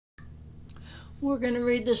We're going to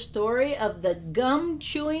read the story of the Gum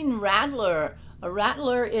Chewing Rattler. A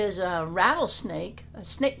rattler is a rattlesnake, a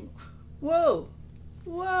snake. Whoa,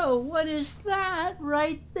 whoa, what is that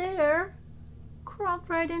right there? Crawled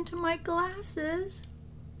right into my glasses.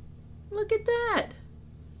 Look at that.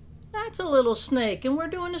 That's a little snake, and we're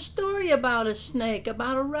doing a story about a snake,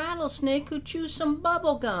 about a rattlesnake who chews some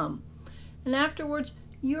bubble gum. And afterwards,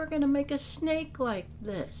 you're going to make a snake like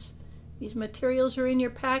this. These materials are in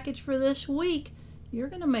your package for this week. You're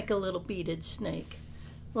going to make a little beaded snake.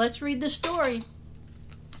 Let's read the story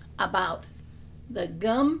about the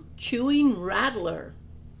Gum Chewing Rattler.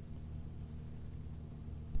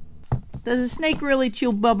 Does a snake really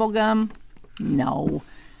chew bubble gum? No.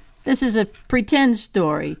 This is a pretend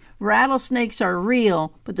story. Rattlesnakes are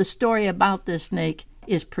real, but the story about this snake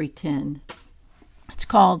is pretend. It's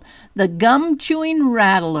called the Gum Chewing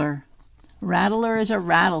Rattler. Rattler is a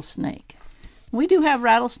rattlesnake. We do have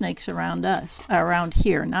rattlesnakes around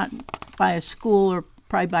here, not by a school or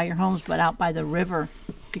probably by your homes, but out by the river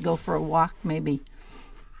if you go for a walk maybe.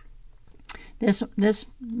 This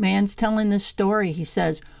man's telling this story. He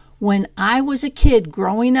says, when I was a kid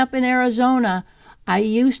growing up in Arizona, I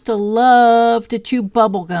used to love to chew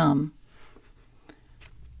bubble gum.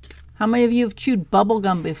 How many of you have chewed bubble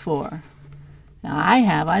gum before? Now, I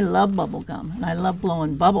have. I love bubble gum, and I love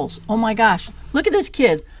blowing bubbles. Oh my gosh, look at this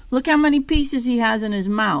kid. Look how many pieces he has in his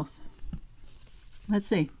mouth. Let's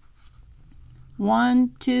see.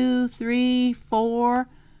 1, 2, 3, 4. At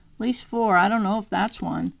least 4. I don't know if that's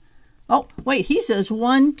one. Oh, wait, he says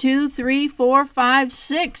 1, 2, 3, 4, 5,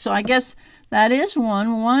 6. So I guess that is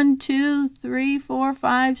one. 1, 2, 3, 4,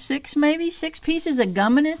 5, 6, maybe 6 pieces of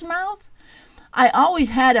gum in his mouth. I always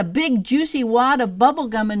had a big juicy wad of bubble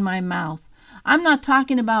gum in my mouth. I'm not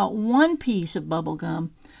talking about one piece of bubble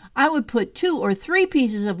gum. I would put 2 or 3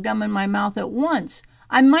 pieces of gum in my mouth at once.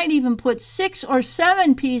 I might even put 6 or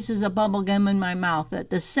 7 pieces of bubble gum in my mouth at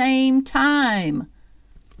the same time.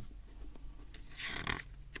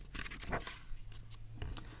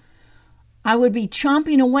 I would be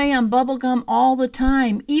chomping away on bubble gum all the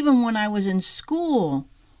time, even when I was in school.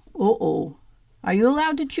 Uh-oh. Are you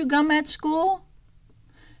allowed to chew gum at school?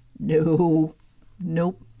 No.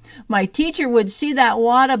 Nope. My teacher would see that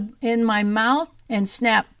wad in my mouth and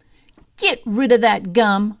snap, "Get rid of that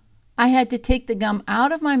gum." I had to take the gum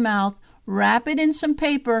out of my mouth, wrap it in some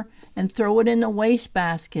paper, and throw it in the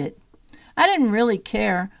wastebasket. I didn't really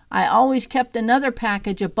care. I always kept another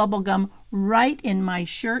package of bubble gum right in my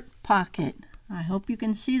shirt pocket. I hope you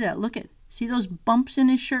can see that. See those bumps in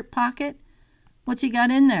his shirt pocket? What's he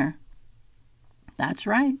got in there? That's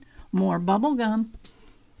right, more bubble gum.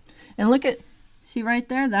 And see right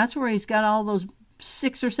there? That's where he's got all those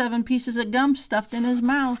 6 or 7 pieces of gum stuffed in his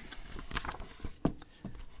mouth.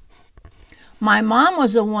 My mom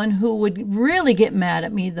was the one who would really get mad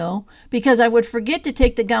at me, though, because I would forget to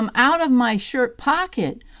take the gum out of my shirt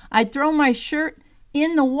pocket. I'd throw my shirt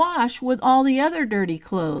in the wash with all the other dirty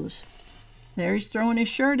clothes. There he's throwing his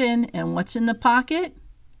shirt in, and what's in the pocket?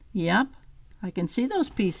 Yep, I can see those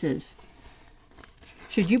pieces.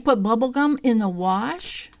 Should you put bubble gum in the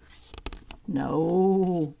wash?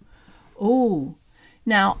 No. Oh,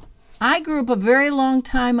 now I grew up a very long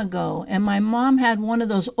time ago, and my mom had one of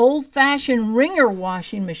those old-fashioned wringer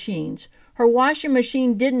washing machines. Her washing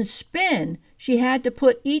machine didn't spin. She had to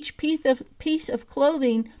put each piece of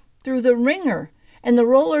clothing through the wringer, and the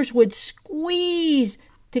rollers would squeeze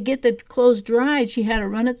to get the clothes dried. She had to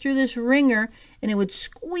run it through this wringer, and it would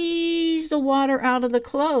squeeze the water out of the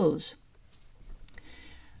clothes.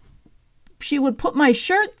 She would put my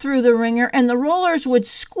shirt through the wringer, and the rollers would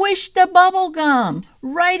squish the bubble gum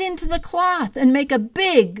right into the cloth and make a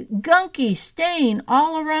big, gunky stain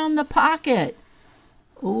all around the pocket.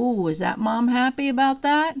 Oh, is that Mom happy about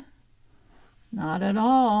that? Not at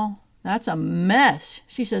all. That's a mess.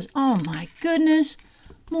 She says, "Oh my goodness,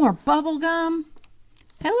 more bubble gum."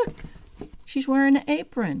 Hey, look, she's wearing an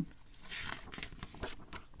apron.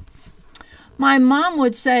 My mom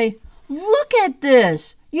would say, "Look at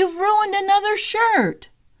this. You've ruined another shirt."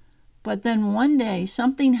 But then one day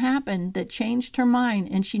something happened that changed her mind,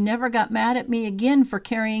 and she never got mad at me again for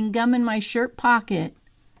carrying gum in my shirt pocket.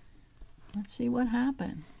 Let's see what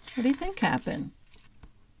happened. What do you think happened?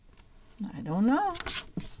 I don't know.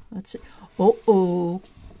 Let's see. Uh-oh.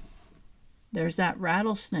 There's that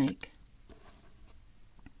rattlesnake.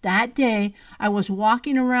 That day, I was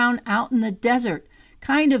walking around out in the desert,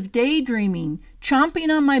 kind of daydreaming,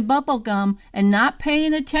 chomping on my bubble gum and not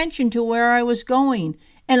paying attention to where I was going.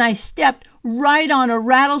 And I stepped right on a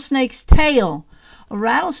rattlesnake's tail. A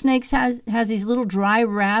rattlesnake has these little dry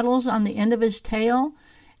rattles on the end of his tail,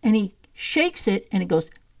 and he shakes it and it goes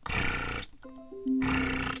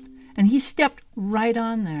he stepped right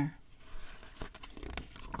on there.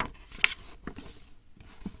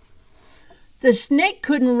 The snake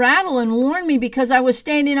couldn't rattle and warn me because I was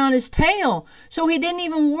standing on his tail, so he didn't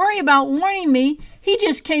even worry about warning me. He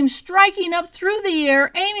just came striking up through the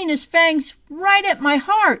air, aiming his fangs right at my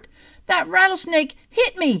heart. That rattlesnake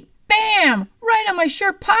hit me, bam, right on my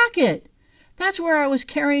shirt pocket. That's where I was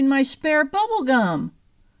carrying my spare bubble gum.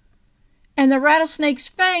 And the rattlesnake's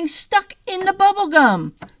fangs stuck in the bubble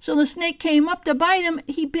gum. So the snake came up to bite him.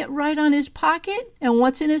 He bit right on his pocket. And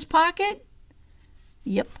what's in his pocket?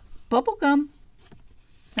 Yep, bubble gum.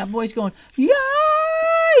 That boy's going,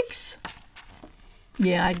 yikes!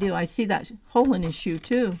 Yeah, I do. I see that hole in his shoe,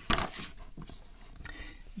 too.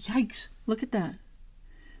 Yikes. Look at that.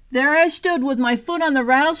 There I stood with my foot on the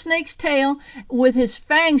rattlesnake's tail with his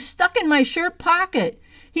fangs stuck in my shirt pocket.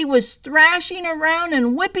 He was thrashing around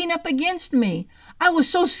and whipping up against me. I was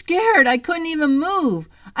so scared I couldn't even move.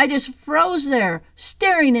 I just froze there,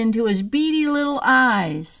 staring into his beady little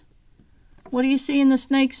eyes. What do you see in the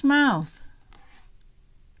snake's mouth?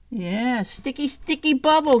 Yeah, sticky, sticky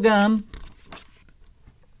bubble gum.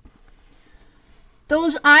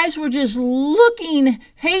 Those eyes were just looking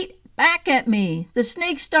hate back at me. The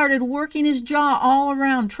snake started working his jaw all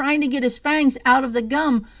around, trying to get his fangs out of the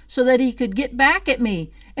gum so that he could get back at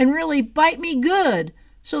me and really bite me good.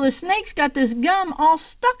 So the snake's got this gum all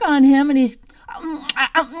stuck on him, and he's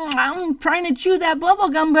trying to chew that bubble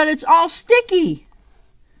gum, but it's all sticky.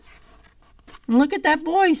 And look at that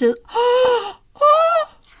boy. He says, oh, oh.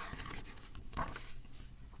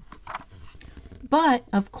 But,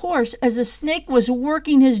 of course, as the snake was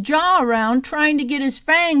working his jaw around, trying to get his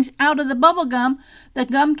fangs out of the bubble gum, the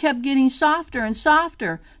gum kept getting softer and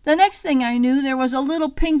softer. The next thing I knew, there was a little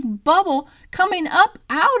pink bubble coming up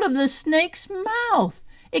out of the snake's mouth.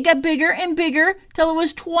 It got bigger and bigger till it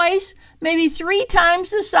was twice, maybe 3 times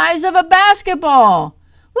the size of a basketball.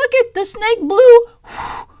 Look at the snake blew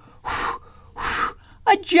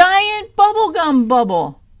a giant bubblegum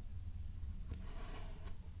bubble.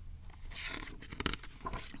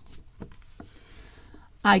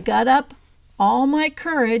 I got up all my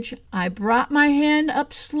courage. I brought my hand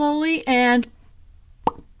up slowly and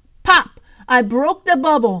pop! I broke the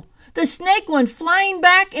bubble. The snake went flying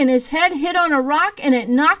back and his head hit on a rock and it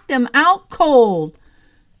knocked him out cold.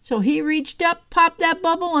 So he reached up, popped that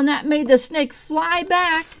bubble, and that made the snake fly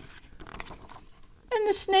back. And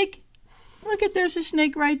the snake, look at, there's a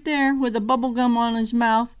snake right there with the bubble gum on his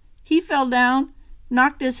mouth. He fell down,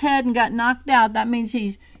 knocked his head and got knocked out. That means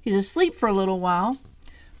he's asleep for a little while.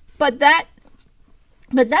 But that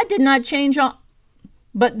did not change all.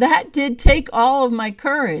 But that did take all of my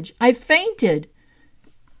courage. I fainted.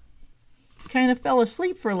 Kind of fell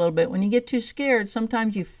asleep for a little bit. When you get too scared,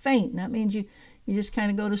 sometimes you faint. And that means you just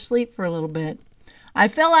kind of go to sleep for a little bit. I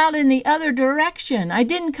fell out in the other direction. I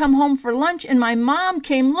didn't come home for lunch, and my mom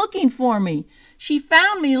came looking for me. She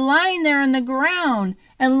found me lying there on the ground,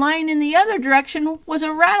 and lying in the other direction was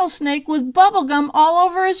a rattlesnake with bubble gum all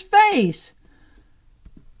over his face.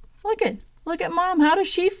 Look at Mom. How does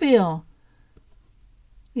she feel?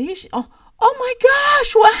 Oh my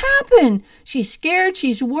gosh, what happened? She's scared.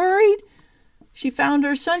 She's worried. She found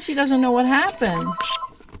her son. She doesn't know what happened.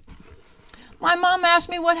 My mom asked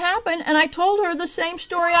me what happened, and I told her the same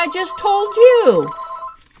story I just told you.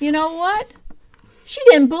 You know what? She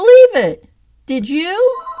didn't believe it. Did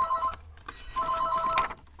you?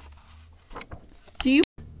 Do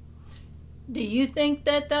you think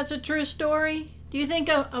that that's a true story? Do you think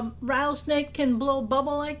a rattlesnake can blow a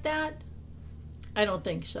bubble like that? I don't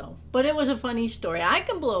think so. But it was a funny story. I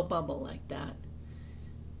can blow a bubble like that.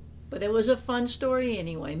 But it was a fun story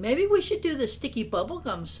anyway. Maybe we should do the sticky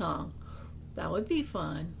bubblegum song. That would be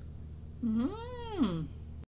fun.